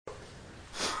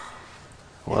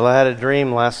Well, I had a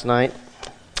dream last night.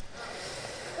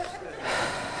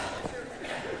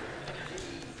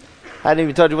 I hadn't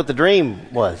even told you what the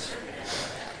dream was.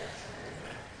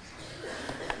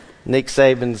 Nick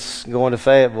Saban's going to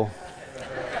Fayetteville.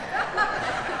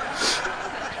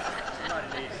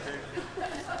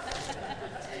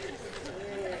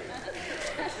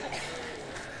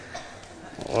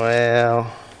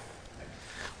 Well,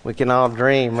 we can all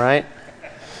dream, right?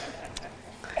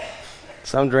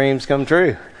 Some dreams come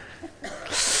true.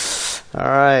 All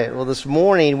right. Well, this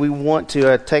morning we want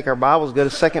to take our Bibles, go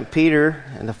to 2 Peter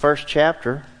in the first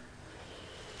chapter.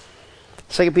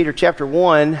 2 Peter chapter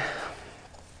 1.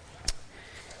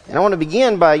 And I want to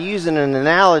begin by using an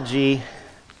analogy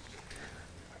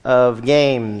of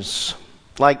games.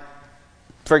 Like,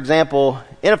 for example,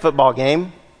 in a football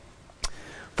game,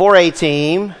 for a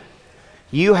team,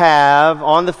 you have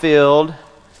on the field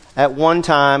at one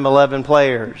time 11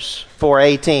 players for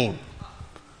a team.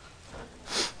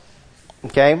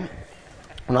 Okay?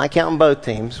 I'm not counting both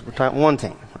teams. We're talking one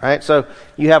team. Right? So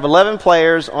you have 11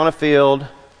 players on a field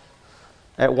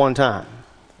at one time.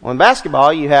 Well, in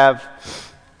basketball, you have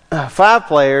 5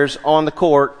 players on the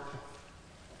court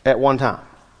at one time.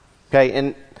 Okay?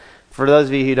 And for those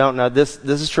of you who don't know, this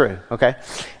is true. Okay?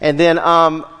 And then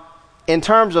in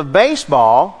terms of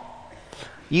baseball,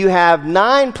 you have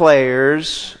 9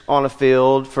 players on a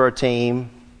field for a team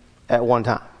at one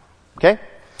time. Okay?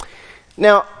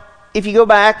 Now, if you go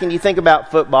back and you think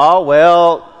about football,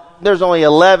 well, there's only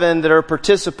 11 that are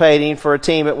participating for a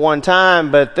team at one time,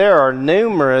 but there are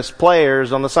numerous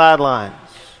players on the sidelines.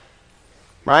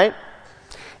 Right?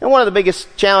 And one of the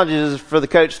biggest challenges is for the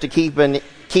coach to keep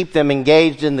them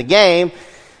engaged in the game,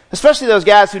 especially those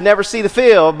guys who never see the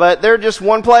field, but they're just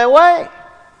one play away.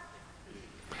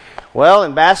 Well,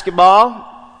 in basketball,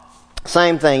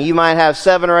 same thing. You might have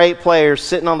 7 or 8 players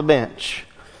sitting on the bench,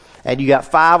 and you got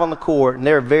 5 on the court, and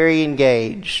they're very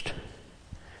engaged.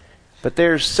 But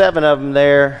there's 7 of them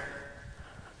there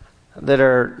that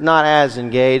are not as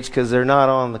engaged because they're not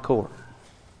on the court.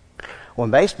 Well,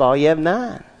 in baseball, you have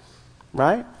 9,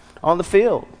 right? On the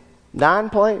field, 9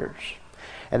 players.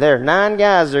 And there are 9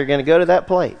 guys that are going to go to that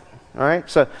plate. All right?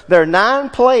 So there are 9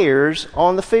 players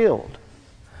on the field.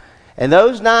 And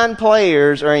those 9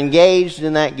 players are engaged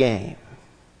in that game.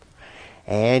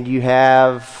 And you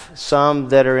have some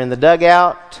that are in the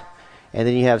dugout, and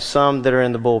then you have some that are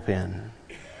in the bullpen.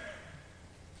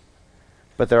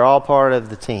 But they're all part of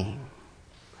the team.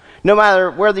 No matter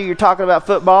whether you're talking about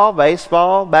football,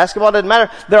 baseball, basketball, doesn't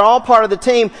matter. They're all part of the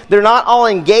team. They're not all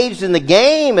engaged in the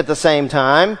game at the same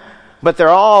time, but they're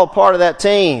all part of that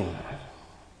team.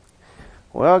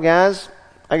 Well, guys,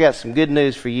 I got some good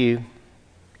news for you.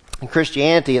 In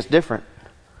Christianity, it's different.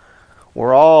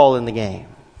 We're all in the game.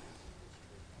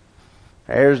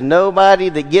 There's nobody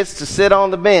that gets to sit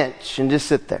on the bench and just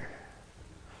sit there.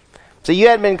 So you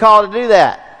hadn't been called to do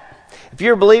that. If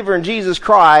you're a believer in Jesus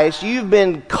Christ, you've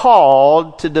been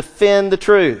called to defend the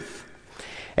truth.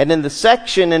 And in the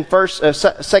section in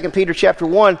 2 Peter chapter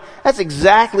 1, that's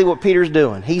exactly what Peter's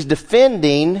doing. He's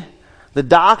defending the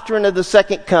doctrine of the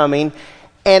second coming.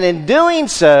 And in doing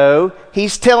so,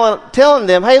 he's telling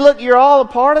them, hey, look, you're all a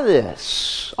part of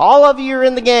this. All of you are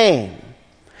in the game.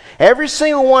 Every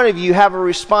single one of you have a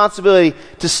responsibility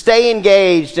to stay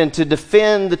engaged and to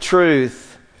defend the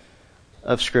truth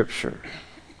of Scripture.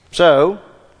 So,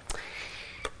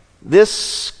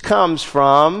 this comes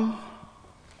from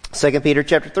 2 Peter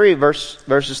chapter 3,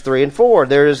 verses 3 and 4.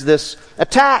 There is this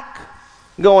attack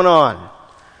going on.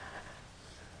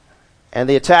 And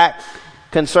the attack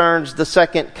concerns the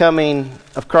second coming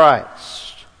of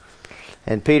Christ.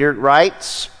 And Peter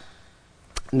writes,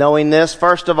 knowing this,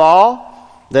 first of all,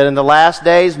 that in the last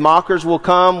days mockers will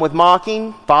come with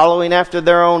mocking, following after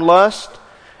their own lust,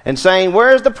 and saying,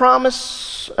 where is the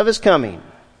promise of his coming?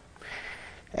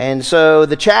 And so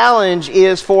the challenge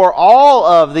is for all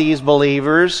of these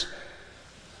believers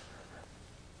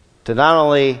to not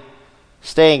only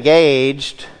stay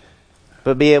engaged,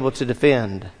 but be able to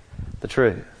defend the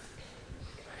truth.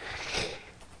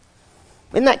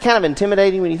 Isn't that kind of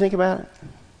intimidating when you think about it?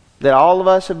 That all of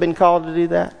us have been called to do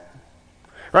that?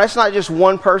 Right? It's not just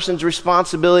one person's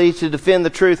responsibility to defend the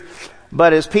truth,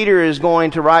 but as Peter is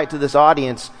going to write to this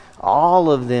audience,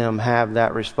 all of them have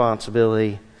that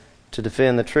responsibility to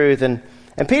defend the truth. And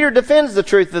Peter defends the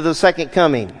truth of the second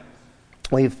coming.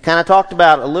 We've kind of talked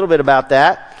about a little bit about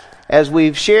that as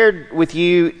we've shared with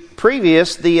you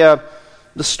previous the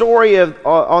story of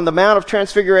on the Mount of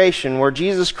Transfiguration where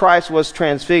Jesus Christ was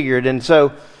transfigured. And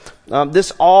so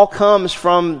this all comes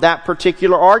from that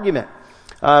particular argument.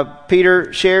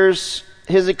 Peter shares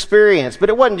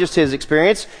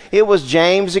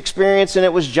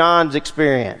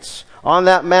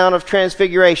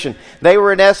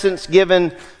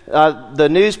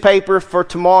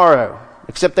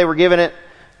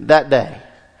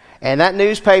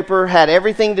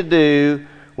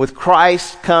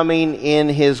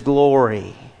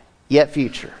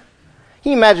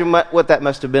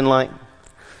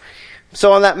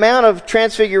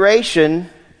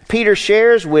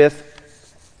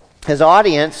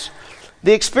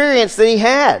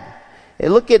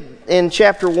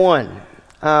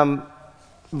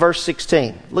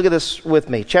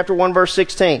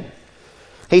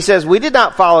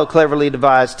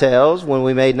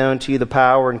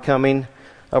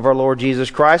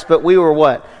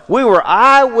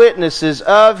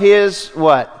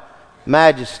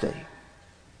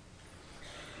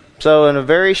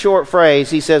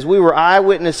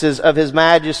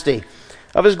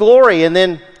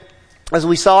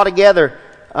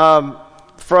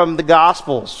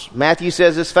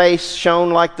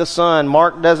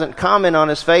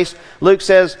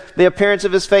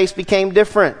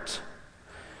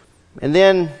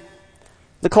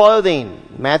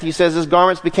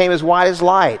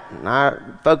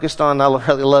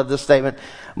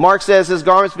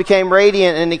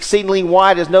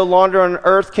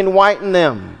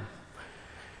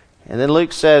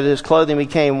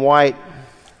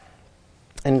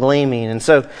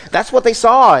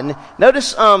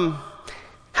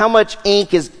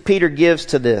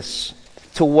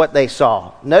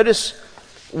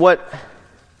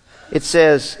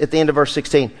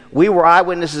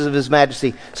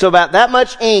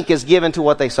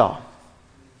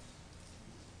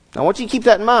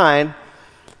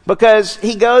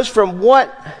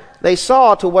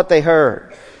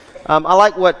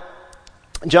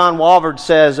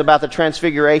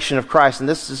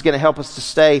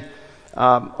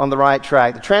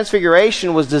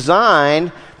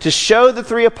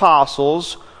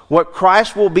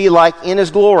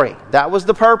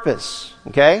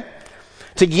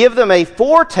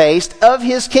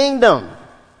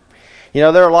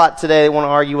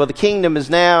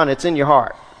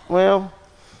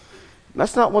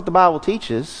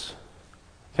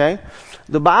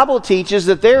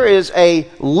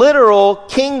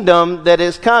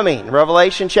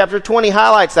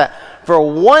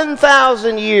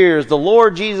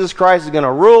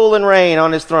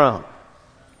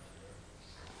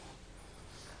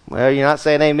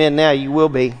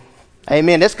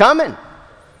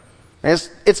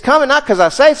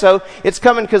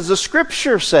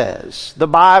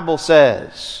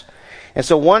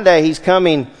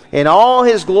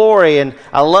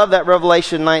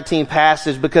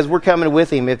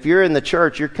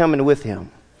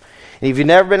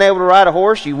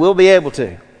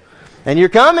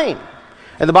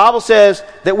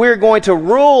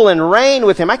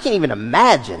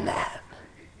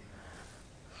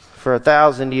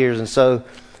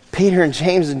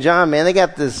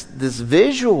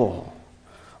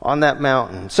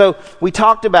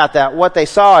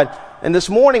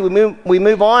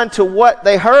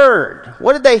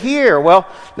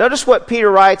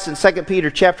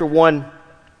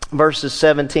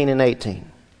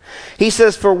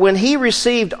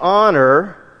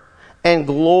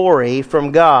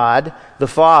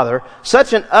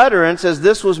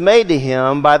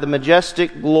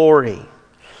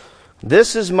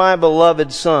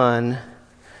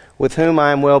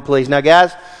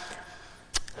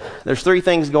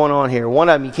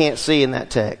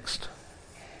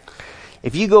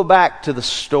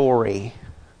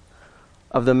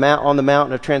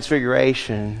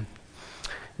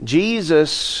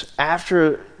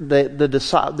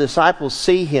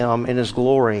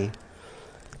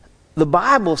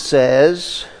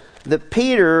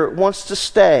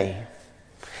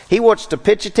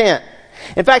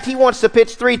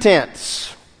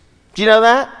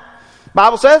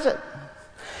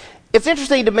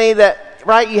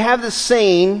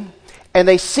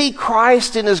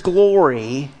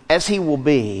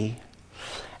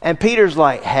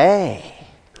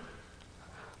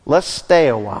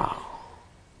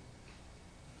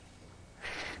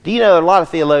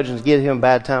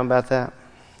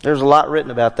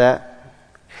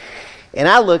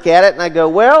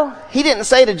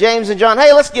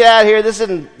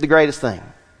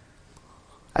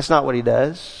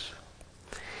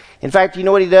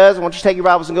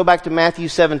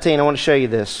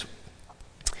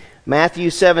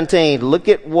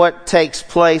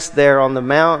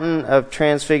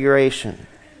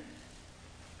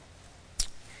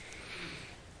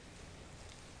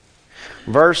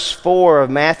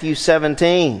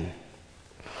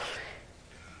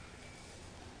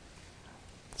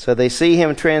So they see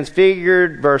him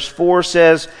transfigured. Verse 4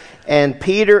 says, "And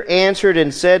Peter answered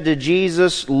and said to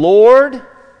Jesus, 'Lord,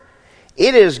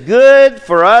 it is good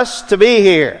for us to be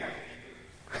here.'"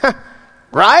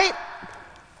 Right?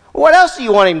 What else do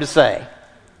you want him to say?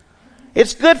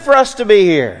 It's good for us to be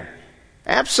here.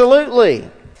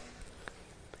 Absolutely.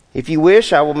 "If you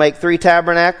wish, I will make 3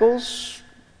 tabernacles.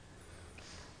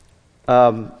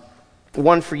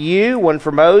 One for you, one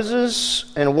for Moses,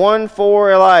 and one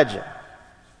for Elijah."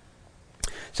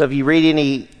 So if you read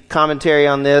any commentary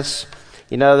on this,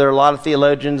 you know there are a lot of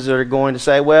theologians that are going to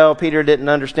say, well, Peter didn't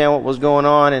understand what was going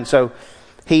on, and so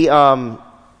he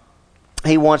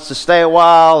wants to stay a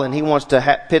while, and he wants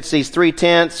to pitch these 3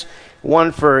 tents,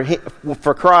 one for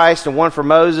Christ, and one for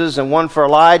Moses, and one for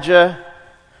Elijah,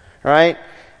 right?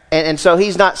 And so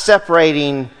he's not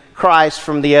separating Christ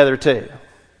from the other 2.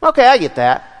 Okay, I get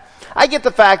that. I get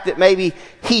the fact that maybe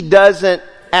he doesn't,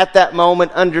 at that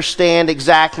moment, understand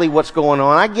exactly what's going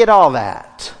on. I get all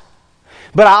that.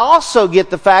 But I also get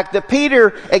the fact that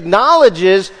Peter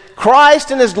acknowledges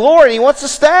Christ and his glory. He wants to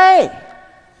stay.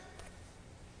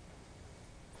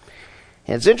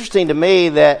 And it's interesting to me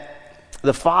that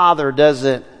the Father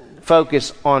doesn't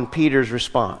focus on Peter's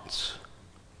response.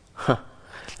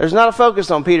 There's not a focus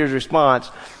on Peter's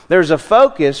response. There's a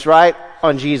focus, right,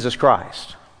 on Jesus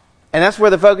Christ. And that's where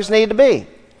the focus needed to be.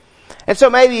 And so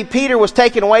maybe Peter was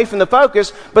taken away from the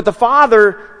focus, but the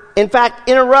Father, in fact,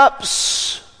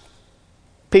 interrupts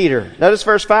Peter. Notice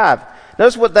verse 5.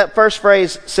 Notice what that first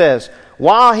phrase says.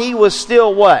 While he was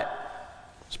still what?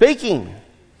 Speaking.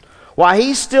 While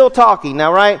he's still talking.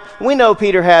 Now, right, we know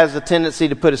Peter has a tendency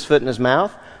to put his foot in his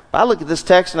mouth. But I look at this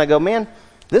text and I go, man,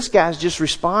 this guy's just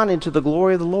responding to the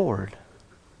glory of the Lord.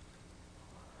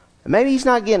 Maybe he's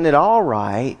not getting it all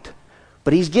right,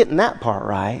 but he's getting that part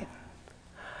right.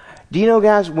 Do you know,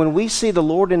 guys, when we see the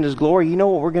Lord in his glory, you know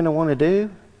what we're going to want to do?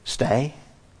 Stay.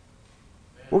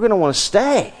 We're going to want to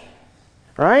stay.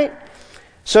 Right?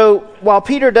 So, while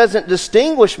Peter doesn't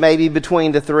distinguish maybe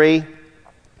between the 3,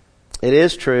 it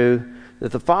is true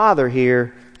that the Father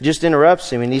here just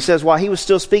interrupts him. And he says, while he was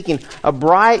still speaking, a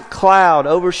bright cloud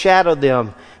overshadowed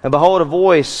them. And behold, a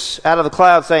voice out of the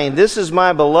cloud saying, "This is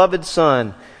my beloved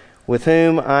Son, with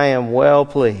whom I am well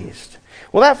pleased."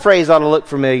 Well, that phrase ought to look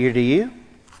familiar to you.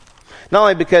 Not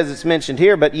only because it's mentioned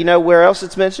here, but you know where else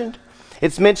it's mentioned?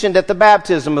 It's mentioned at the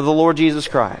baptism of the Lord Jesus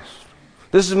Christ.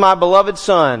 "This is my beloved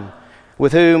Son,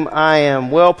 with whom I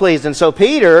am well pleased." And so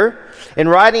Peter, in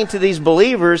writing to these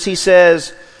believers, he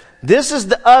says, this is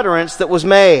the utterance that was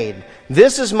made.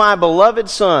 "This is my beloved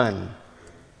Son,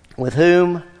 with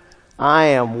whom I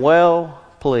am well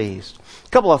pleased." A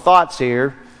couple of thoughts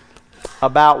here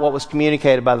about what was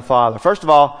communicated by the Father. First of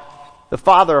all, the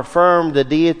Father affirmed the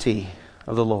deity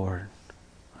of the Lord.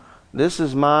 "This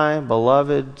is my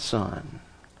beloved Son."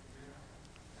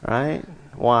 Right?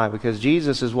 Why? Because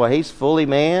Jesus is what? He's fully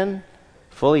man,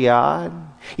 fully God.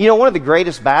 You know, one of the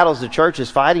greatest battles the church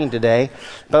is fighting today,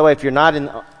 by the way, if you're not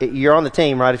you're on the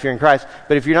team, right, if you're in Christ,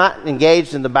 but if you're not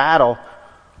engaged in the battle,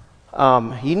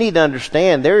 you need to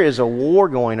understand there is a war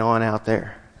going on out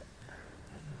there.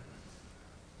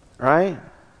 Right?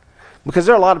 Because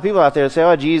there are a lot of people out there that say,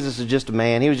 oh, Jesus is just a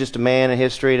man. He was just a man in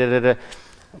history.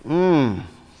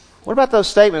 What about those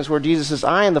statements where Jesus says,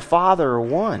 "I and the Father are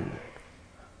one"?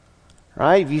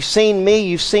 Right? If you've seen me,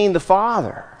 you've seen the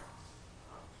Father.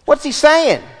 What's he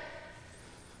saying?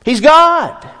 He's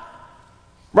God.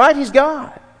 Right? He's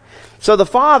God. So the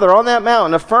Father on that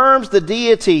mountain affirms the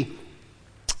deity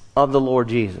of the Lord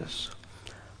Jesus.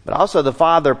 But also the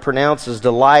Father pronounces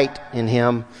delight in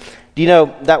him. Do you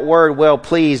know that word "well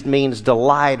pleased" means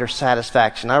delight or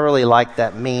satisfaction? I really like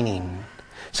that meaning.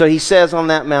 So he says on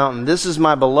that mountain, "This is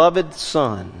my beloved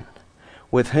Son,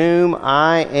 with whom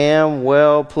I am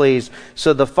well pleased."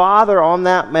 So the Father on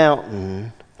that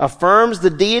mountain affirms the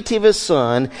deity of his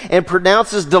Son and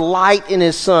pronounces delight in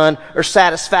his Son or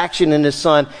satisfaction in his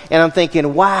Son. And I'm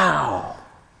thinking, wow,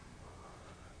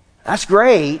 that's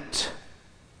great.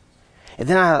 And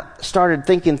then I started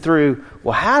thinking through,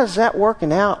 well, how is that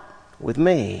working out with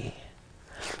me?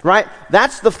 Right?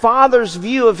 That's the Father's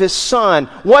view of his Son.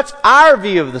 What's our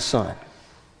view of the Son?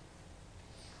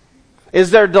 Is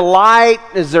there delight?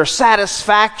 Is there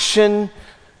satisfaction?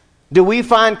 Do we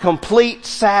find complete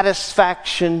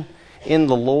satisfaction in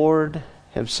the Lord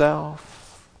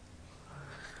himself?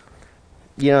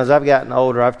 You know, as I've gotten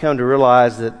older, I've come to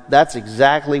realize that that's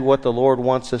exactly what the Lord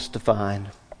wants us to find.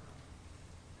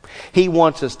 He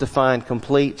wants us to find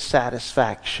complete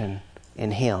satisfaction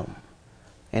in him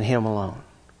and him alone.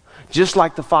 Just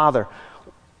like the Father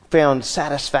found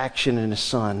satisfaction in his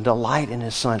Son, delight in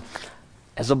his Son.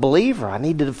 As a believer, I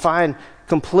need to find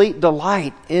complete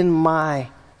delight in my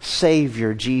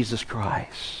Savior, Jesus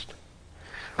Christ.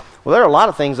 Well, there are a lot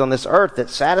of things on this earth that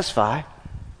satisfy,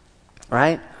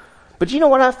 right? But you know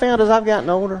what I've found as I've gotten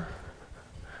older?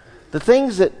 The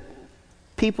things that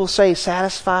people say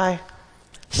satisfy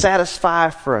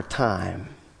for a time.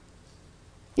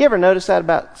 You ever notice that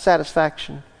about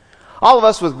satisfaction? All of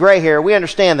us with gray hair, we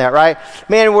understand that, right?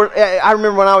 Man, I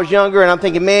remember when I was younger and I'm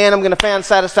thinking, man, I'm going to find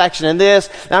satisfaction in this,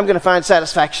 and I'm going to find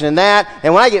satisfaction in that.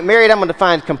 And when I get married, I'm going to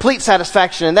find complete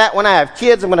satisfaction in that. When I have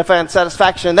kids, I'm going to find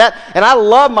satisfaction in that. And I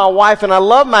love my wife and I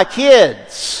love my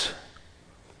kids.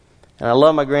 And I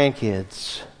love my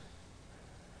grandkids.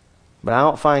 But I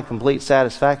don't find complete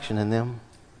satisfaction in them.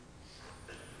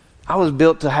 I was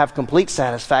built to have complete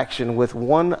satisfaction with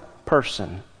one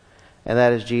person, and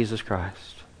that is Jesus Christ.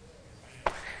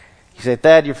 You say,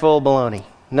 Thad, you're full of baloney.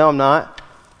 No, I'm not.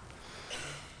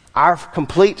 Our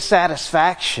complete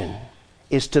satisfaction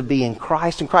is to be in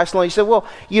Christ and Christ alone. You say, well,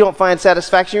 you don't find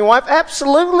satisfaction in your wife?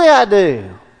 Absolutely I do.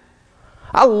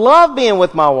 I love being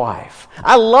with my wife.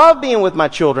 I love being with my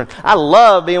children. I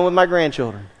love being with my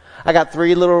grandchildren. I got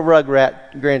 3 little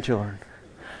rugrat grandchildren.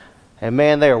 And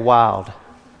man, they are wild.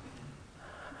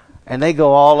 And they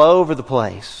go all over the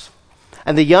place.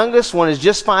 And the youngest one is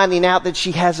just finding out that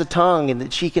she has a tongue and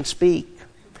that she can speak.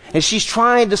 And she's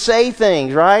trying to say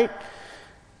things, right?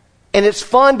 And it's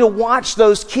fun to watch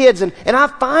those kids. And I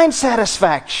find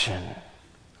satisfaction.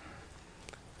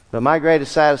 But my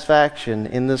greatest satisfaction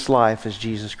in this life is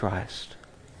Jesus Christ.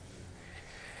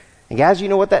 And guys, you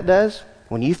know what that does?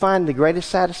 When you find the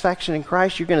greatest satisfaction in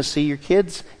Christ, you're going to see your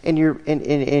kids and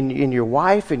your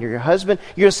wife and your husband.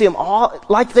 You're going to see them all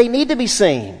like they need to be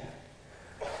seen.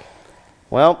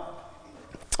 Well,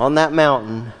 on that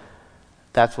mountain,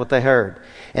 that's what they heard.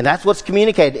 And that's what's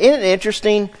communicated. Isn't it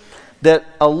interesting that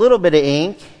a little bit of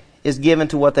ink is given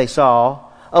to what they saw,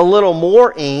 a little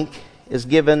more ink is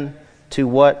given to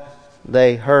what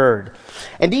they heard.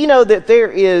 And do you know that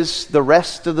there is the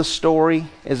rest of the story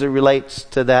as it relates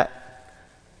to that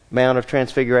Mount of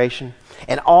Transfiguration?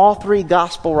 And all 3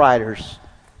 gospel writers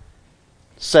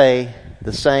say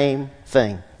the same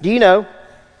thing. Do you know,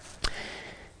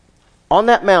 on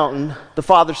that mountain, the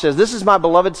Father says, "This is my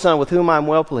beloved Son with whom I am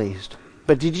well pleased."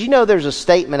 But did you know there's a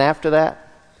statement after that?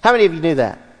 How many of you knew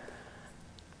that?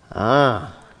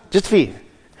 Just a few.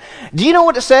 Do you know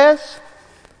what it says?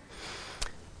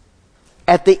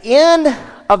 At the end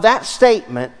of that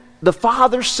statement, the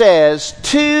Father says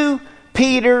to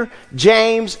Peter,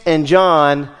 James, and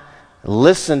John,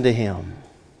 "Listen to him.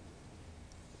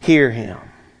 Hear him."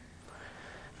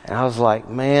 And I was like,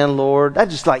 man, Lord, that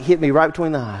just like hit me right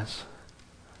between the eyes.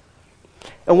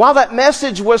 And while that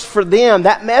message was for them,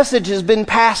 that message has been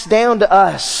passed down to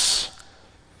us.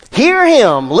 Hear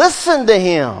him. Listen to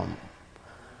him.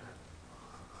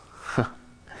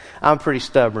 I'm pretty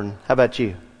stubborn. How about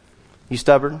you? You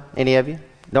stubborn? Any of you?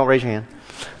 Don't raise your hand.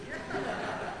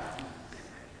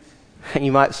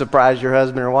 You might surprise your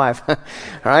husband or wife. All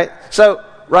right? So,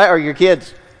 right, or your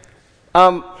kids.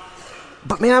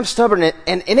 But man, I'm stubborn.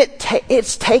 And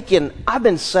it's taken, I've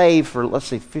been saved for, let's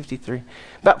see, 53,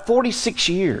 about 46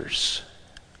 years.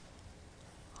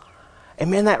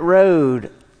 And man, that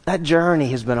road, that journey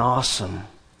has been awesome.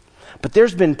 But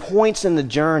there's been points in the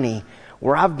journey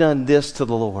where I've done this to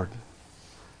the Lord.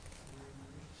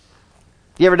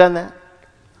 You ever done that?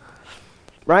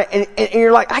 Right? And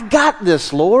you're like, I got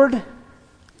this, Lord.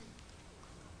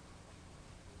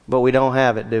 But we don't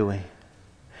have it, do we?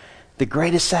 The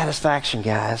greatest satisfaction,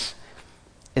 guys,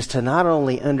 is to not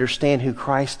only understand who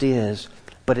Christ is,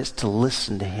 but it's to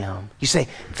listen to him. You say,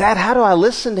 Thad, how do I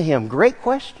listen to him? Great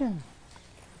question.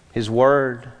 His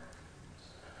word.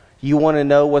 You want to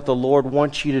know what the Lord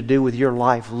wants you to do with your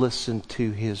life? Listen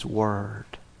to his word.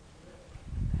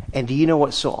 And do you know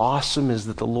what's so awesome is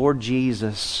that the Lord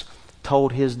Jesus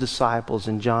told his disciples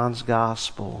in John's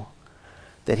gospel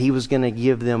that he was going to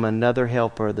give them another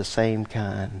helper of the same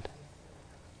kind.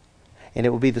 And it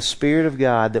will be the Spirit of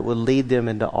God that will lead them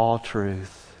into all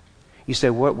truth. You say,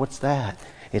 what's that?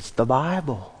 It's the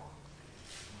Bible.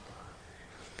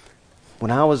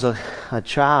 When I was a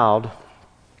child,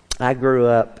 I grew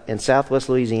up in Southwest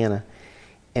Louisiana,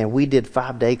 and we did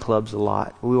 5-day clubs a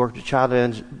lot. We worked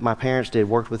with my parents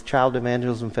worked with Child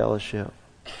Evangelism Fellowship.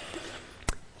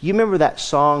 You remember that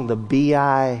song, the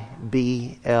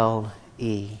Bible?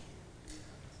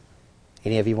 Any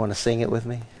of you want to sing it with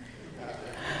me?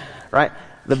 Right?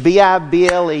 The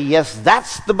Bible, yes,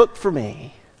 that's the book for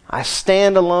me. I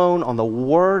stand alone on the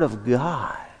Word of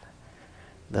God.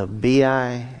 The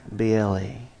Bible.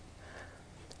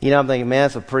 You know, I'm thinking, man,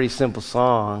 it's a pretty simple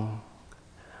song,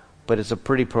 but it's a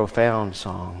pretty profound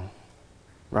song,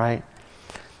 right?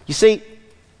 You see,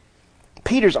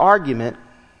 Peter's argument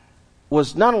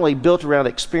was not only built around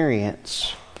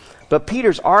experience, but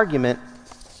Peter's argument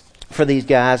for these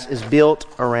guys is built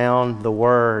around the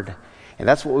Word. And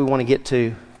that's what we want to get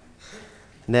to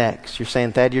next. You're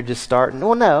saying, Thad, you're just starting?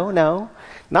 Well, no.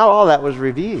 Not all that was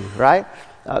review, right?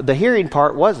 The hearing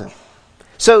part wasn't.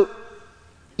 So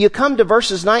you come to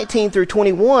verses 19 through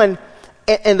 21,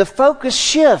 and the focus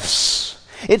shifts.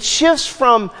 It shifts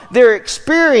from their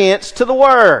experience to the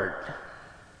Word.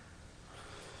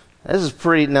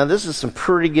 This is some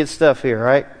pretty good stuff here,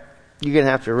 right? You're going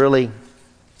to have to really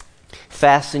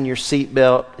fasten your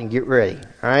seatbelt and get ready,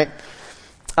 all right?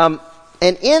 And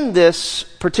in this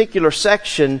particular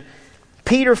section,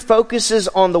 Peter focuses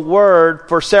on the Word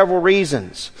for several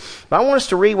reasons. But I want us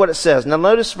to read what it says. Now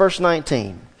notice verse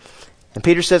 19. And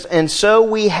Peter says, "And so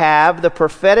we have the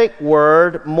prophetic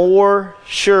word more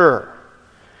sure,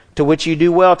 to which you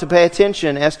do well to pay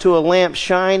attention, as to a lamp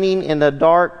shining in a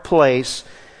dark place,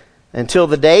 until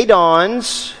the day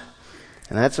dawns."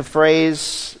 And that's a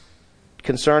phrase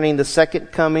concerning the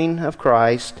second coming of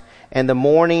Christ. "And the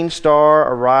morning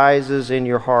star arises in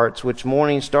your hearts," which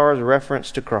morning star is a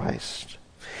reference to Christ.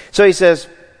 So he says,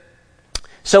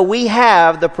 so we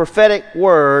have the prophetic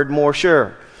word more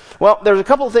sure. Well, there's a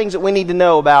couple of things that we need to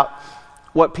know about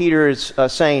what Peter is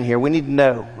saying here. We need to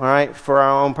know, all right, for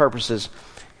our own purposes.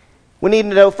 We need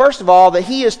to know, first of all, that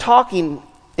he is talking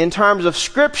in terms of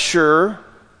Scripture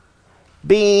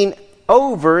being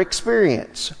over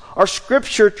experience, or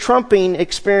Scripture trumping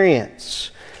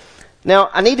experience. Now,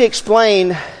 I need to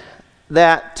explain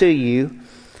that to you.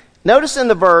 Notice in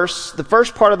the verse, the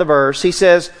first part of the verse, he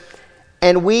says,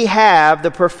 "And we have the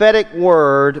prophetic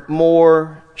word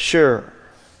more sure."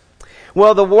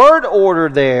 Well, the word order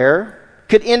there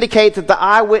could indicate that the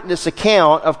eyewitness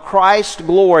account of Christ's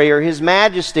glory or His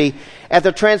majesty at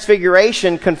the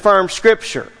transfiguration confirms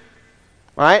Scripture.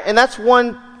 Right? And that's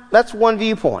one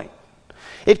viewpoint.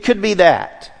 It could be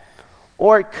that.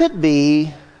 Or it could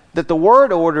be that the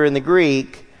word order in the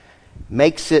Greek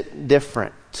makes it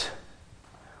different.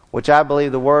 Which I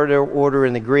believe the word order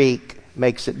in the Greek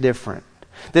makes it different.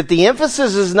 That the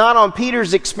emphasis is not on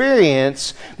Peter's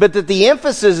experience, but that the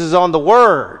emphasis is on the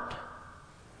Word.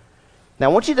 Now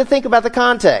I want you to think about the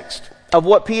context of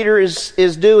what Peter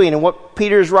is doing and what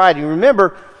Peter is writing.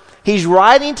 Remember, he's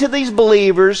writing to these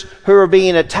believers who are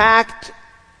being attacked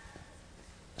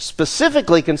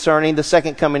specifically concerning the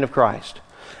second coming of Christ.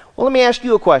 Well, let me ask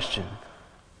you a question.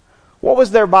 What was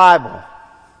their Bible?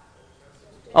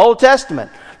 Old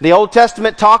Testament. The Old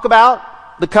Testament talk about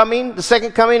the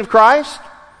second coming of Christ?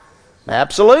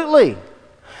 Absolutely.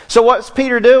 So what's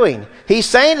Peter doing? He's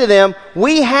saying to them,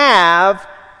 we have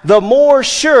the more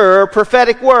sure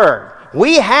prophetic word.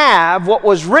 We have what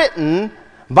was written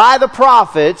by the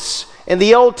prophets in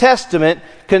the Old Testament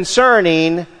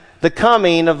concerning the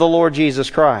coming of the Lord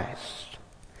Jesus Christ.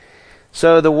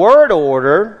 So the word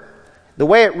order, the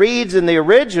way it reads in the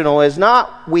original is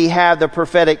not "we have the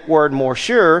prophetic word more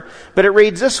sure," but it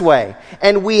reads this way,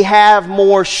 "And we have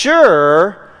more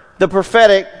sure the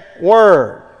prophetic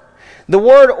word." The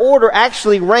word order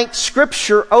actually ranks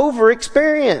Scripture over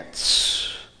experience.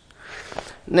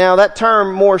 Now that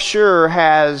term "more sure"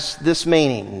 has this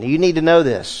meaning. You need to know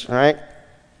this, all right?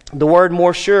 The word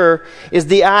 "more sure" is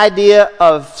the idea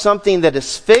of something that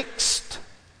is fixed,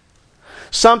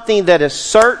 something that is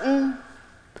certain,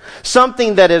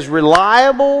 something that is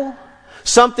reliable,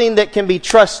 something that can be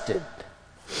trusted.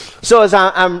 So as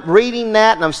I'm reading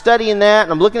that and I'm studying that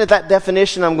and I'm looking at that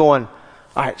definition, I'm going,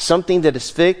 all right, something that is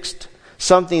fixed,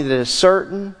 something that is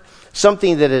certain,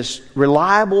 something that is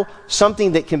reliable,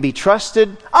 something that can be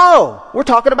trusted. Oh, we're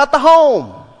talking about the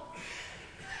home.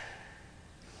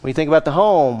 When you think about the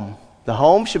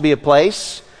home should be a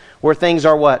place where things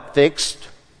are what? Fixed,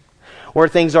 where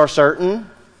things are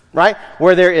certain, right?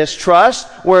 Where there is trust,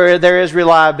 where there is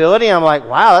reliability. I'm like,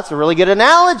 wow, that's a really good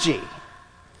analogy.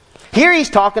 Here he's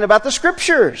talking about the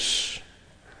Scriptures,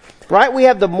 right? We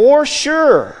have the more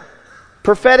sure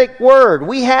prophetic word.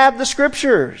 We have the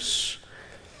Scriptures.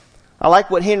 I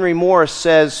like what Henry Morris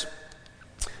says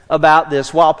about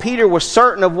this. While Peter was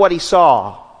certain of what he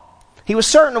saw, he was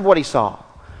certain of what he saw.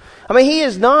 I mean, he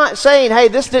is not saying, hey,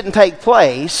 this didn't take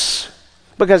place,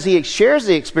 because he shares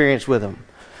the experience with them.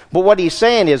 But what he's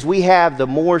saying is we have the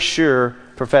more sure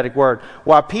prophetic word.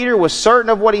 While Peter was certain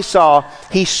of what he saw,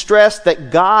 he stressed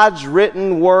that God's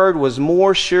written word was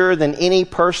more sure than any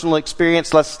personal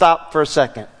experience. Let's stop for a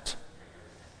second.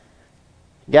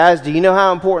 Guys, do you know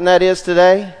how important that is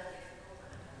today?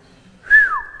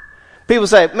 People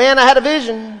say, man, I had a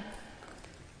vision.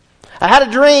 I had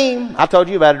a dream. I told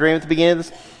you about a dream at the beginning of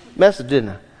this message, didn't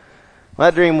I? Well,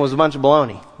 that dream was a bunch of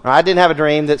baloney. I didn't have a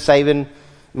dream that saving,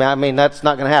 I mean, that's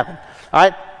not going to happen. All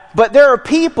right? But there are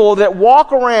people that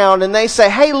walk around and they say,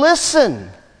 hey, listen,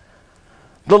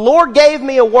 the Lord gave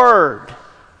me a word.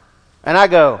 And I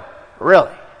go,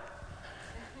 really?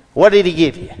 What did he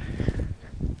give you?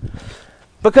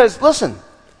 Because, listen,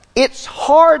 it's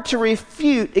hard to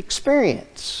refute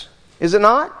experience. Is it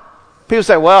not? People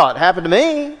say, well, it happened to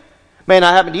me. May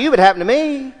not happen to you, but it happened to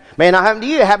me. May not happen to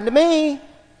you, it happened to me.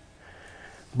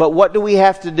 But what do we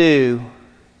have to do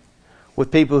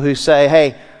with people who say,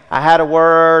 hey, I had a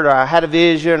word, or I had a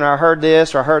vision, or I heard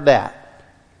this, or I heard that?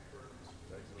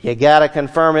 You got to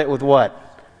confirm it with what?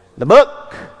 The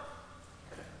book.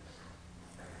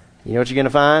 You know what you're going to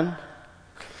find?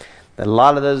 That a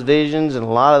lot of those visions and a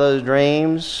lot of those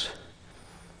dreams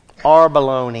are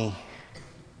baloney.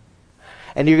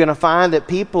 And you're going to find that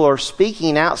people are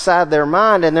speaking outside their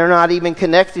mind and they're not even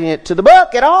connecting it to the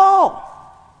book at all.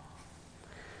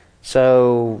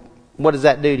 So, what does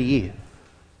that do to you?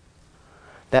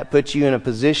 That puts you in a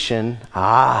position,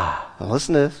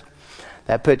 listen to this.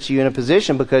 That puts you in a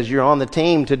position because you're on the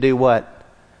team to do what?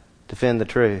 Defend the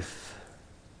truth.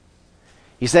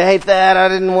 You say, hey, Thad, I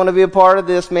didn't want to be a part of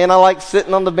this, man. I like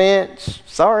sitting on the bench.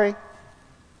 Sorry.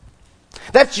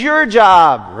 That's your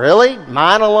job. Really?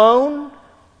 Mine alone?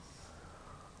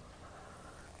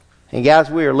 And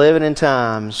guys, we are living in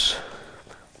times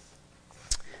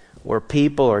where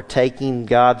people are taking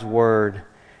God's word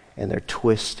and they're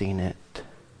twisting it.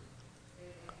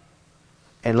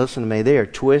 And listen to me, they are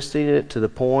twisting it to the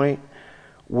point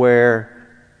where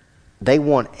they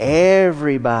want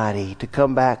everybody to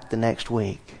come back the next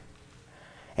week.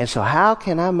 And so how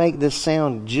can I make this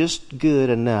sound just good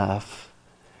enough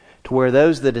to where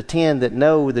those that attend that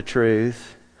know the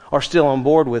truth are still on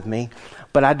board with me,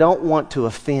 but I don't want to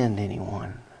offend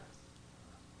anyone?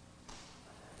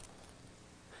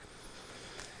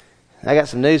 I got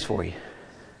some news for you.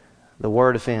 The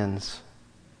word offends.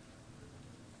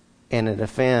 And it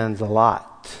offends a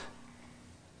lot.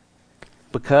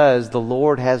 Because the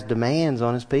Lord has demands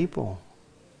on His people.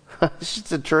 It's just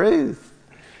the truth.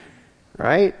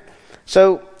 Right?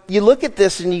 So you look at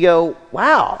this and you go,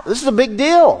 wow, this is a big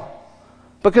deal.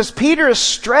 Because Peter is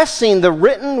stressing the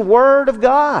written word of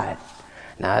God.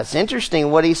 Now it's interesting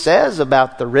what he says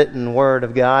about the written word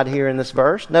of God here in this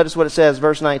verse. Notice what it says,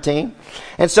 verse 19.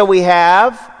 And so we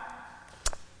have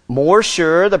more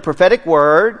sure the prophetic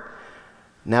word.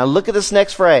 Now look at this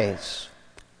next phrase.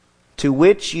 To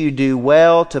which you do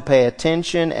well to pay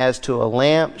attention as to a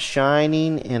lamp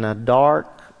shining in a dark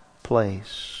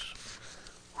place.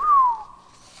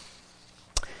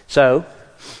 So,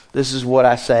 this is what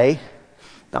I say.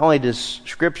 Not only does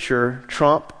Scripture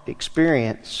trump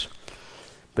experience,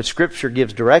 but Scripture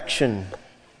gives direction.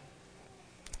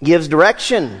 Gives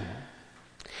direction.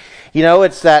 You know,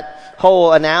 it's that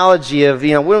whole analogy of,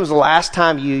 when was the last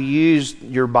time you used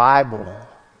your Bible?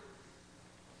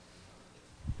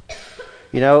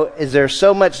 Is there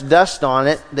so much dust on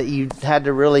it that you had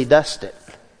to really dust it?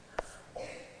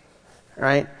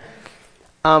 Right?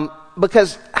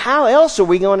 Because how else are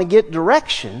we going to get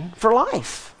direction for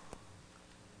life?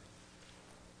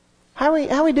 How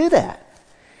we do that?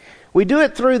 We do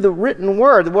it through the written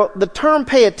word. Well, the term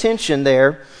pay attention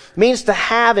there means to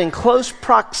have in close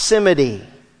proximity.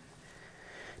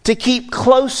 To keep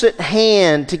close at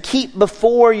hand, to keep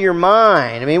before your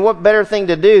mind. I mean, what better thing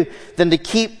to do than to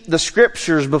keep the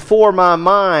Scriptures before my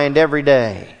mind every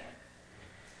day?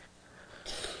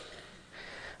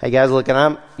 Hey guys, look,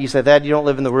 you say, Thad, you don't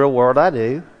live in the real world. I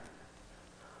do.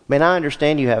 Man, I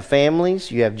understand you have families,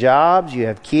 you have jobs, you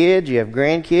have kids, you have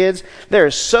grandkids. There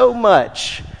is so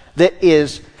much that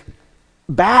is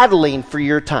battling for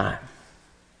your time.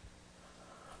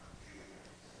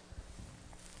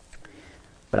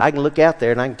 But I can look out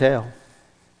there and I can tell.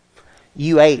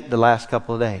 You ate the last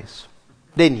couple of days,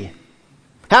 didn't you?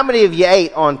 How many of you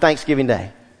ate on Thanksgiving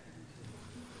Day?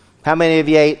 How many of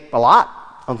you ate a lot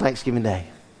on Thanksgiving Day?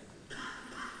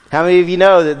 How many of you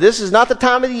know that this is not the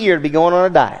time of the year to be going on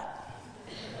a diet?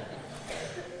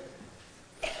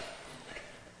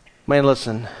 Man,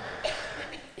 listen.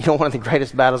 One of the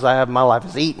greatest battles I have in my life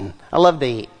is eating. I love to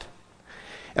eat.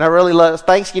 And I really love,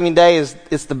 Thanksgiving Day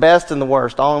it's the best and the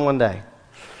worst all in one day.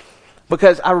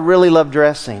 Because I really love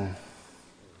dressing.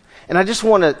 And I just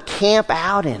want to camp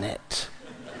out in it.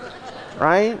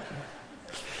 Right?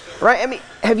 Right? I mean,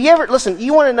 have you ever, listen,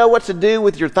 you want to know what to do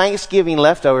with your Thanksgiving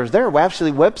leftovers? There are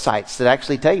actually websites that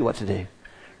actually tell you what to do.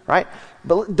 Right?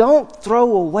 But don't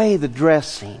throw away the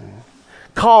dressing.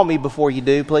 Call me before you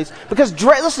do, please. Because,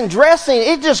 dressing,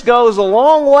 it just goes a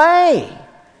long way.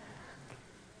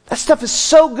 That stuff is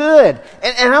so good.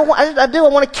 And I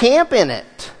want to camp in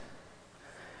it.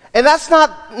 And that's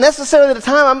not necessarily the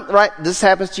time. Right, this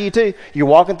happens to you too. You're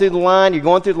walking through the line, you're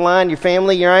going through the line, your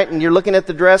family, you're right, and you're looking at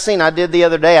the dressing. I did the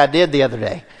other day.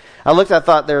 I looked, I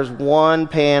thought there's one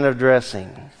pan of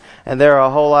dressing. And there are a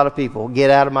whole lot of people.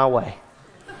 Get out of my way.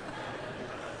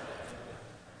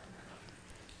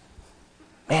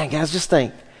 Man, guys, just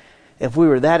think. If we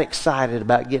were that excited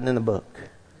about getting in the book,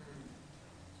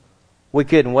 we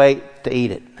couldn't wait to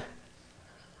eat it.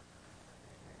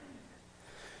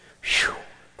 Whew.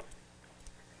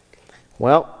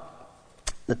 Well,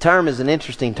 the term is an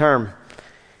interesting term.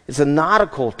 It's a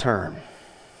nautical term,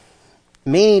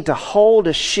 meaning to hold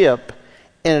a ship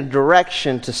in a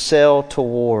direction to sail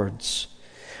towards.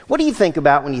 What do you think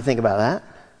about when you think about that?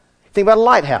 You think about a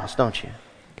lighthouse, don't you?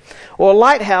 Well, a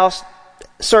lighthouse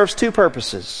serves two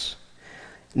purposes: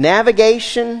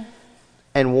 navigation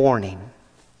and warning.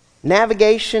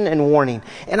 Navigation and warning.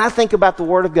 And I think about the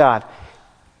Word of God.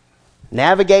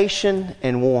 Navigation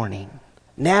and warning.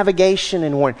 Navigation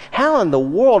and warning. How in the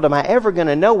world am I ever going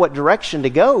to know what direction to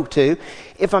go to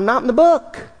if I'm not in the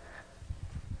book?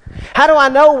 How do I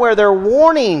know where there are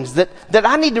warnings that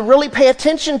I need to really pay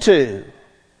attention to?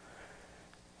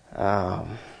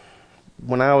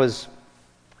 When I was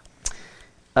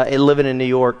living in New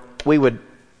York, I would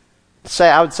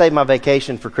save my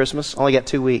vacation for Christmas. Only got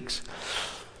 2 weeks.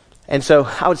 And so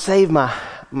I would save my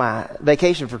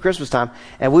vacation for Christmas time,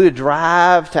 and we would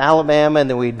drive to Alabama, and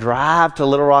then we'd drive to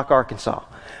Little Rock, Arkansas.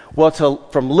 Well,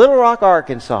 from Little Rock,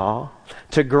 Arkansas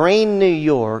to Greene, New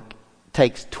York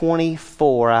takes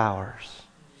 24 hours.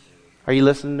 Are you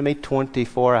listening to me?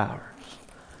 24 hours.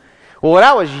 Well, when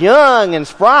I was young and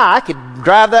spry, I could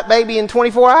drive that baby in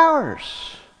 24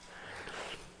 hours.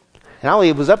 And I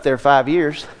only was up there 5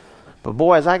 years. But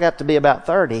boy, as I got to be about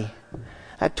 30,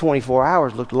 that 24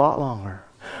 hours looked a lot longer.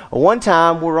 One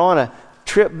time we're on a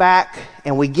trip back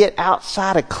and we get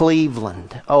outside of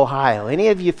Cleveland, Ohio. Any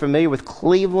of you familiar with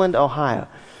Cleveland, Ohio?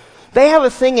 They have a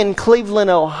thing in Cleveland,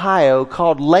 Ohio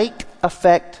called lake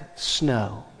effect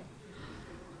snow.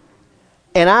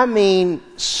 And I mean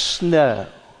snow.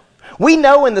 We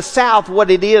know in the South what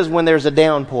it is when there's a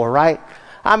downpour, right?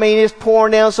 I mean, it's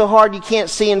pouring down so hard you can't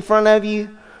see in front of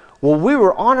you. Well, we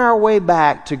were on our way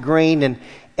back to Greene, and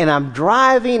I'm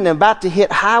driving and about to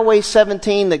hit Highway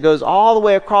 17 that goes all the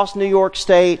way across New York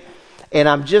State, and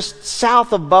I'm just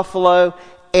south of Buffalo,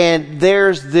 and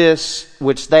there's this,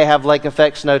 which they have lake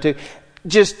effect snow too,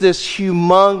 just this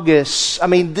humongous,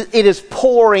 it is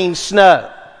pouring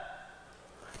snow.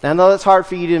 Now, I know that's hard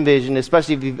for you to envision,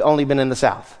 especially if you've only been in the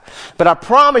South. But I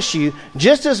promise you,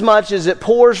 just as much as it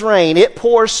pours rain, it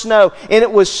pours snow. And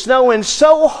it was snowing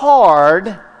so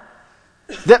hard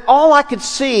that all I could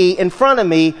see in front of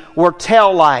me were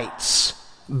taillights.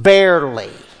 Barely.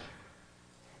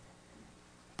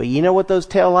 But you know what those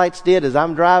taillights did? As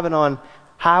I'm driving on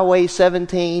Highway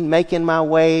 17, making my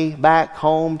way back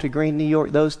home to Greene, New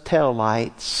York, those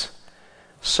taillights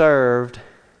served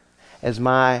as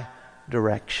my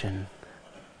direction.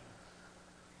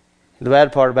 The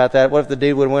bad part about that, what if the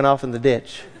dude would have went off in the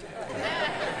ditch?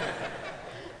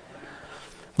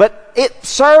 But it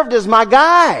served as my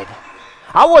guide.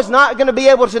 I was not going to be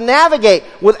able to navigate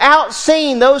without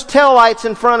seeing those taillights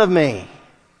in front of me.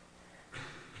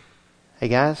 Hey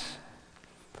guys,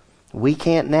 we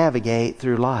can't navigate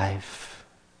through life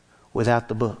without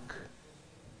the book.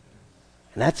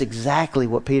 And that's exactly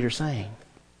what Peter's saying.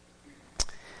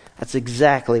 That's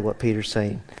exactly what Peter's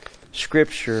saying.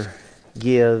 Scripture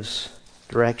gives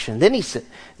direction. Then he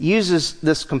uses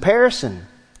this comparison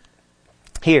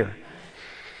here.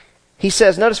 He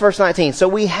says, notice verse 19, so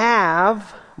we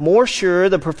have more sure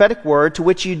the prophetic word to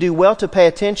which you do well to pay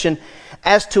attention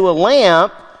as to a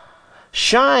lamp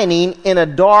shining in a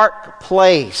dark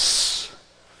place.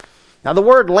 Now the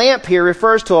word lamp here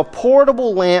refers to a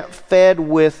portable lamp fed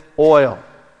with oil.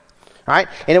 All right?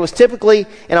 And it was typically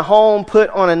in a home put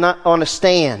on a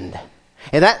stand.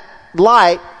 And that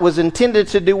light was intended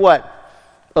to do what?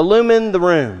 Illumine the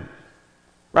room.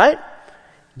 Right?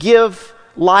 Give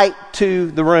light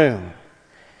to the room.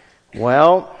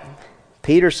 Well,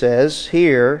 Peter says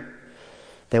here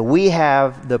that we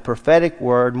have the prophetic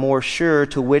word more sure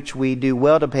to which we do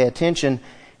well to pay attention,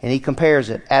 and he compares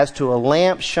it as to a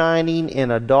lamp shining in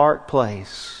a dark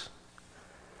place.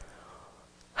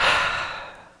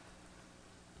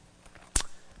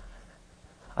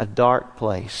 A dark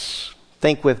place.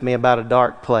 Think with me about a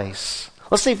dark place.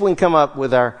 Let's see if we can come up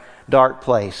with our dark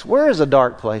place. Where is a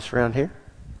dark place around here?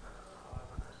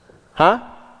 Huh?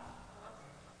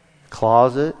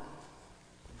 Closet.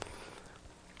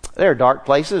 There are dark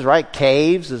places, right?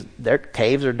 Caves.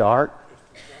 Caves are dark.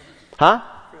 Huh?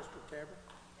 Crystal Cavern.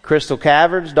 Crystal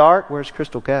Cavern's dark. Where's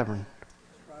Crystal Cavern?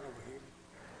 Right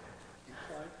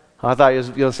I thought you was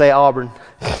going to say Auburn.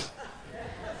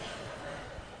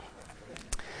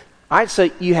 All right, so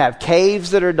you have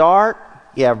caves that are dark.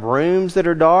 You have rooms that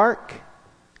are dark.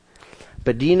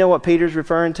 But do you know what Peter's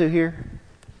referring to here?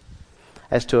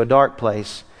 As to a dark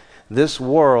place. This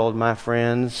world, my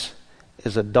friends,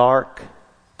 is a dark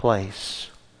place.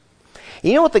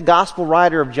 You know what the gospel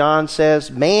writer of John says?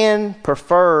 Man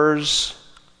prefers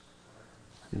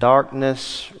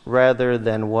darkness rather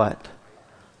than what?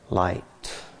 Light.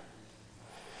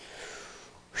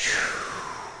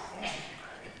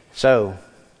 So,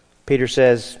 Peter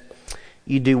says,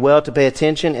 you do well to pay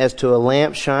attention as to a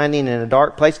lamp shining in a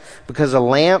dark place, because a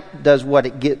lamp does what?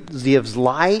 It gives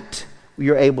light.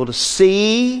 You're able to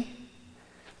see.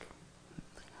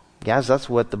 Guys, that's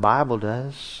what the Bible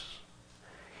does.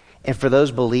 And for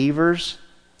those believers,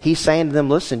 he's saying to them,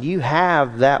 listen, you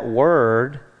have that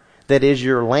word that is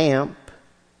your lamp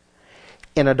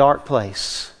in a dark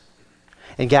place.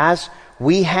 And guys,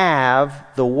 we have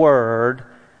the word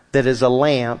that is a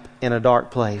lamp in a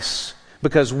dark place,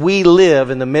 because we live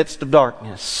in the midst of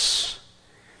darkness.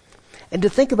 And to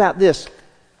think about this,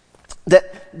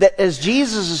 that as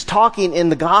Jesus is talking in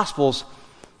the Gospels,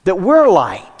 that we're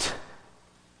light.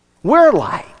 We're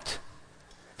light.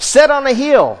 Set on a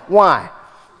hill. Why?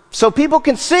 So people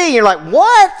can see. You're like,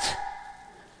 what?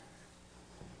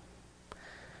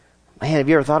 Man, have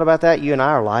you ever thought about that? You and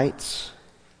I are lights.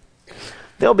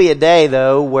 There'll be a day,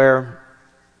 though, where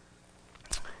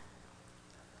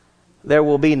there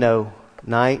will be no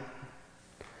night.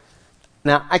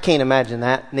 Now, I can't imagine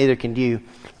that. Neither can you.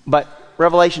 But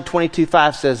Revelation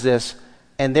 22:5 says this,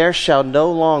 and there shall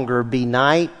no longer be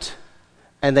night,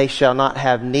 and they shall not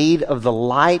have need of the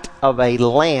light of a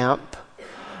lamp,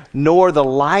 nor the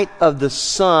light of the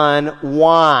sun.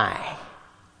 Why?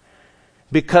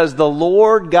 Because the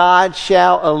Lord God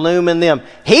shall illumine them.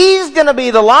 He's going to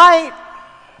be the light.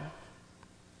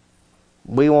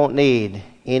 We won't need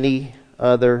any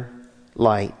other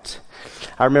light.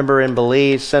 I remember in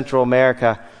Belize, Central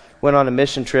America, went on a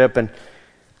mission trip, and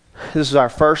this is our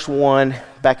first one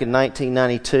back in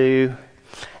 1992.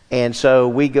 And so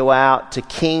we go out to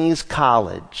King's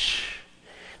College.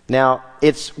 Now,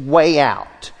 it's way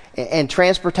out. And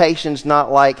transportation's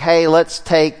not like, hey, let's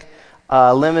take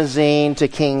a limousine to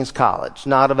King's College.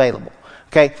 Not available.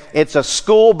 Okay? It's a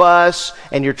school bus,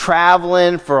 and you're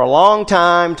traveling for a long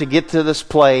time to get to this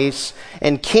place.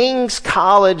 And King's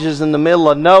College is in the middle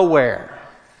of nowhere.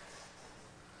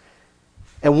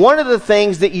 And one of the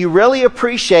things that you really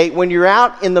appreciate when you're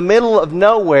out in the middle of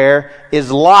nowhere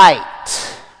is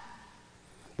light.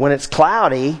 When it's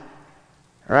cloudy,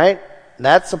 right?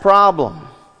 That's a problem.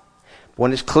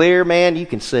 When it's clear, man, you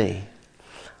can see.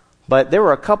 But there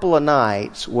were a couple of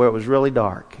nights where it was really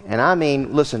dark. And I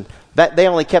mean, listen, they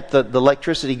only kept the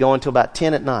electricity going till about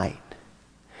 10 at night.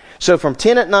 So from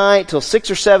 10 at night till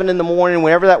 6 or 7 in the morning,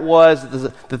 whenever that was,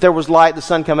 that there was light, the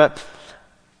sun come up,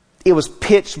 it was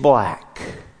pitch black.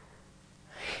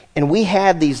 And we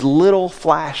had these little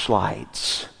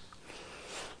flashlights.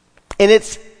 And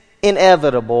it's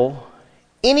inevitable.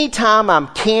 Anytime I'm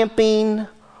camping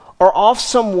or off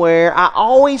somewhere, I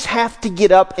always have to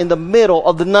get up in the middle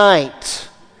of the night.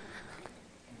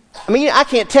 I mean, I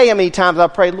can't tell you how many times I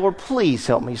prayed, Lord, please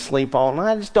help me sleep all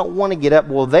night. I just don't want to get up.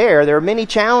 Well, there are many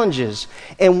challenges.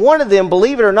 And one of them,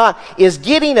 believe it or not, is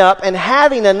getting up and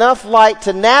having enough light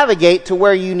to navigate to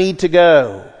where you need to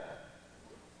go.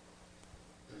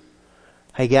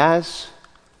 Hey, guys,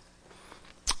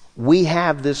 we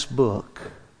have this book,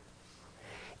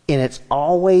 and it's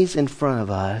always in front of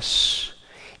us,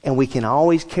 and we can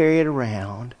always carry it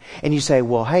around. And you say,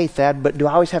 well, hey, Thad, but do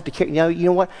I always have to carry? You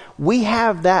know what? We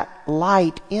have that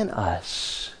light in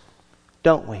us,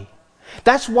 don't we?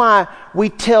 That's why we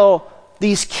tell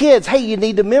these kids, hey, you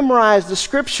need to memorize the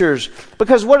Scriptures.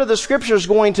 Because what are the Scriptures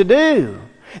going to do?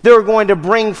 They're going to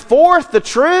bring forth the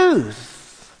truth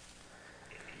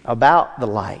about the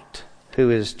light,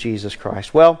 who is Jesus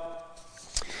Christ. Well,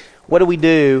 what do we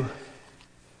do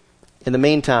in the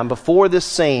meantime? Before this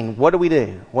scene, what do we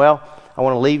do? Well, I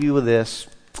want to leave you with this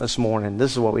morning.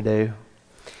 This is what we do.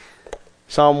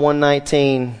 Psalm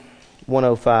 119,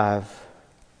 105.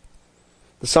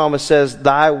 The psalmist says,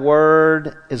 thy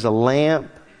word is a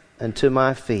lamp unto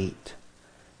my feet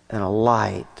and a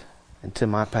light unto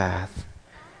my path.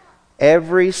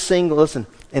 Every single, listen,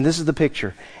 and this is the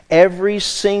picture. Every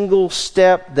single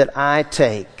step that I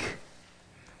take,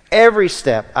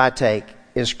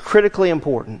 is critically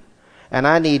important. And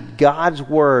I need God's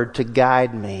word to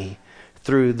guide me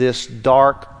through this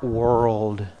dark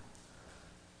world.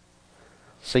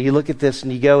 So you look at this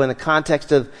and you go in the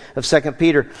context of 2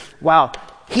 Peter. Wow,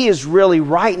 he is really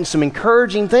writing some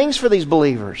encouraging things for these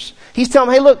believers. He's telling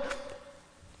them, hey, look,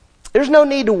 there's no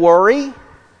need to worry.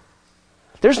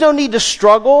 There's no need to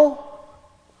struggle.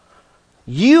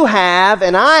 You have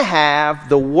and I have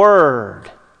the Word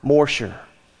more sure.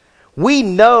 We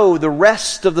know the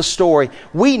rest of the story.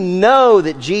 We know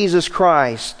that Jesus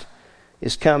Christ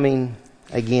is coming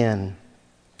again.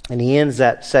 And he ends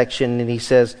that section and he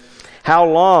says, how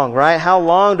long, right? How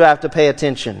long do I have to pay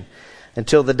attention?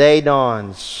 Until the day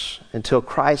dawns, until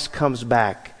Christ comes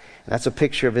back. And that's a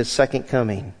picture of his second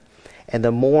coming. And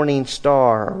the morning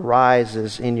star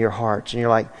rises in your hearts. And you're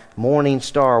like, morning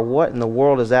star, what in the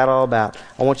world is that all about?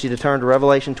 I want you to turn to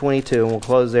Revelation 22, and we'll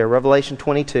close there. Revelation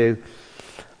 22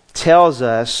 tells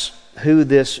us who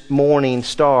this morning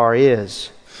star is.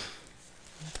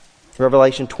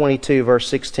 Revelation 22, verse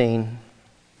 16.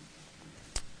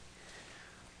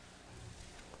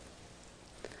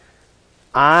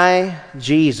 I,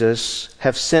 Jesus,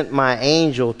 have sent my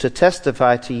angel to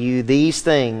testify to you these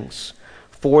things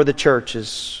for the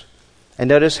churches. And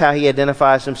notice how he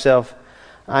identifies himself.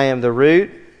 I am the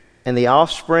root and the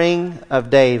offspring of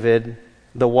David,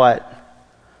 the what?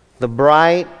 The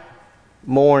bright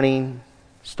morning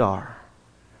star.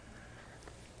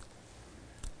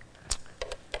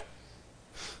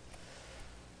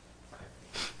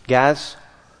 Guys,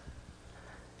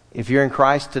 if you're in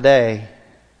Christ today,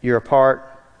 you're a part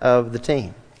of the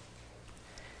team.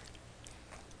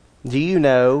 Do you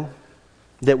know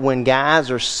that when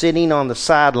guys are sitting on the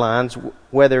sidelines,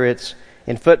 whether it's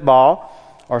in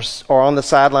football or on the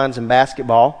sidelines in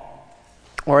basketball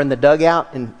or in the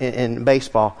dugout in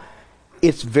baseball,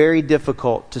 it's very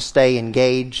difficult to stay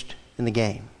engaged in the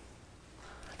game.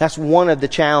 That's one of the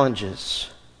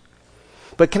challenges.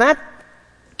 But can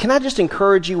I just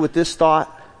encourage you with this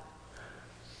thought?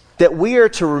 That we are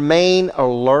to remain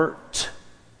alert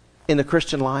in the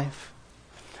Christian life.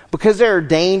 Because there are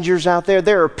dangers out there.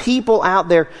 There are people out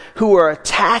there who are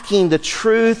attacking the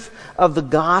truth of the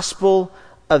gospel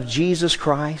of Jesus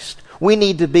Christ. We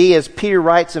need to be, as Peter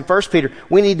writes in 1 Peter,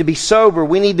 we need to be sober.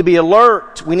 We need to be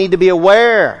alert. We need to be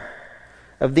aware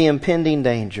of the impending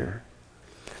danger.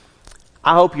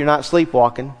 I hope you're not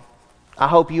sleepwalking. I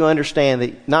hope you understand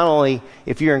that not only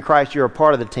if you're in Christ, you're a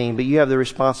part of the team, but you have the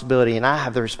responsibility, and I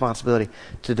have the responsibility,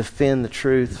 to defend the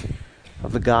truth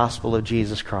of the gospel of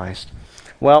Jesus Christ.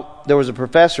 Well, there was a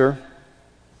professor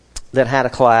that had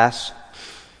a class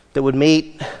that would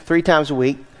meet 3 times a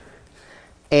week,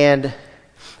 and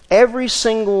every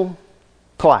single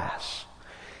class,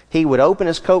 he would open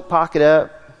his coat pocket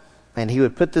up, and he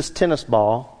would put this tennis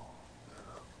ball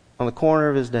on the corner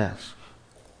of his desk.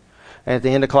 And at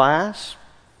the end of class,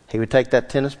 he would take that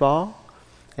tennis ball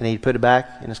and he'd put it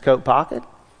back in his coat pocket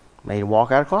and he'd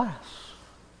walk out of class.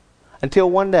 Until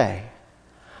one day,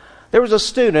 there was a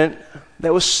student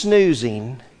that was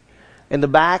snoozing in the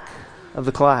back of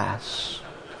the class.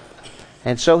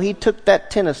 And so he took that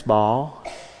tennis ball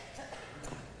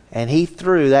and he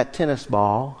threw that tennis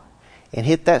ball and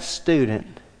hit that student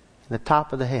in the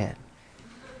top of the head.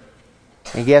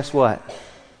 And guess what?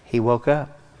 He woke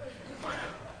up.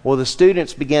 Well, the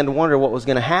students began to wonder what was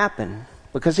going to happen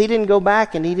because he didn't go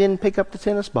back and he didn't pick up the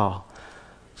tennis ball.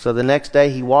 So the next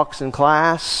day he walks in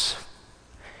class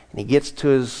and he gets to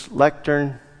his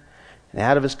lectern, and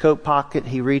out of his coat pocket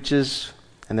he reaches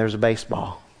and there's a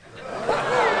baseball.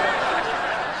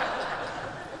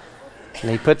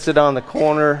 And he puts it on the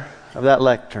corner of that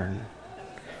lectern.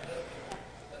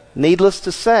 Needless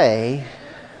to say,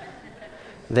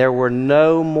 there were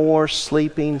no more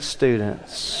sleeping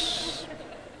students.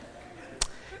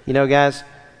 You know, guys,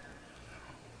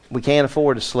 we can't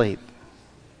afford to sleep.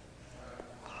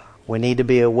 We need to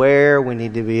be aware. We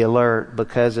need to be alert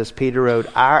because, as Peter wrote,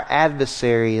 our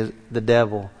adversary, the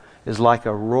devil, is like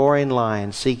a roaring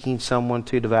lion seeking someone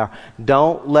to devour.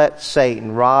 Don't let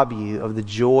Satan rob you of the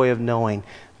joy of knowing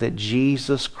that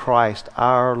Jesus Christ,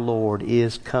 our Lord,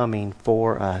 is coming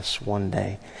for us one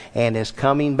day and is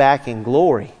coming back in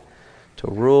glory to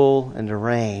rule and to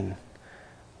reign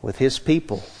with His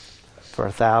people for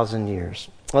 1,000 years.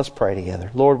 Let's pray together.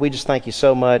 Lord, we just thank you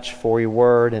so much for your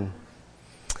word. And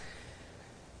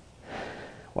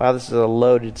wow, this is a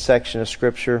loaded section of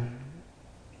Scripture.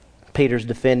 Peter's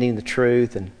defending the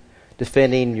truth and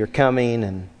defending your coming,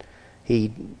 and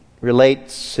he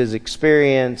relates his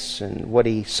experience and what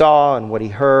he saw and what he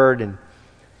heard, and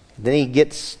then he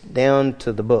gets down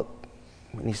to the book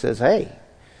and he says, hey,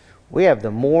 we have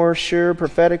the more sure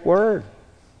prophetic word.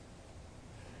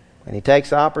 And he takes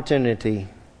the opportunity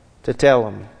to tell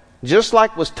them, just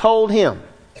like was told him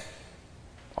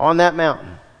on that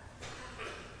mountain.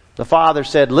 The Father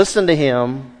said, listen to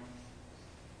him.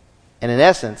 And in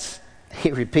essence,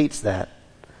 he repeats that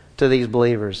to these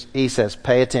believers. He says,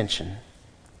 pay attention.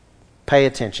 Pay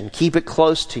attention. Keep it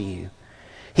close to you.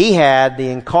 He had the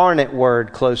incarnate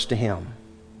Word close to him.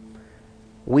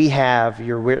 We have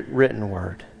your written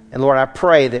Word. And Lord, I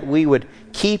pray that we would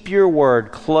keep your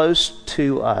Word close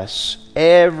to us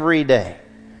every day.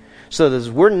 So that as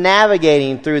we're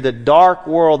navigating through the dark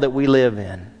world that we live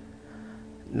in,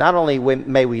 not only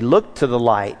may we look to the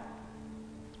light,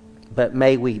 but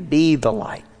may we be the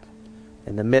light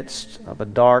in the midst of a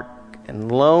dark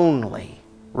and lonely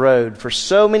road for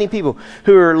so many people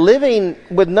who are living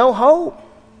with no hope.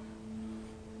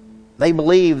 They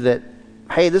believe that,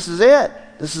 hey, this is it.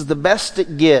 This is the best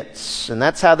it gets. And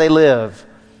that's how they live.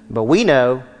 But we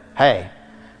know, hey,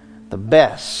 the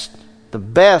best,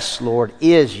 Lord,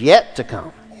 is yet to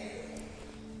come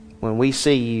when we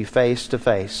see you face to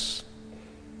face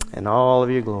in all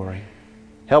of your glory.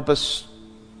 Help us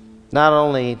not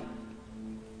only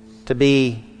to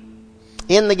be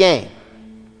in the game,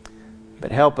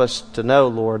 but help us to know,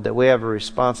 Lord, that we have a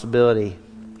responsibility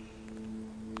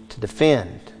to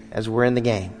defend as we're in the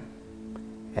game,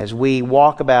 as we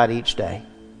walk about each day.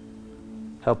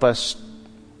 Help us,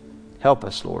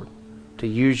 Lord, to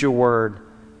use your word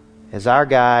as our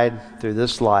guide through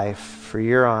this life for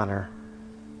your honor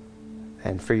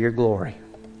and for your glory.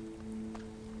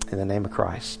 In the name of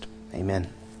Christ,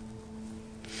 amen.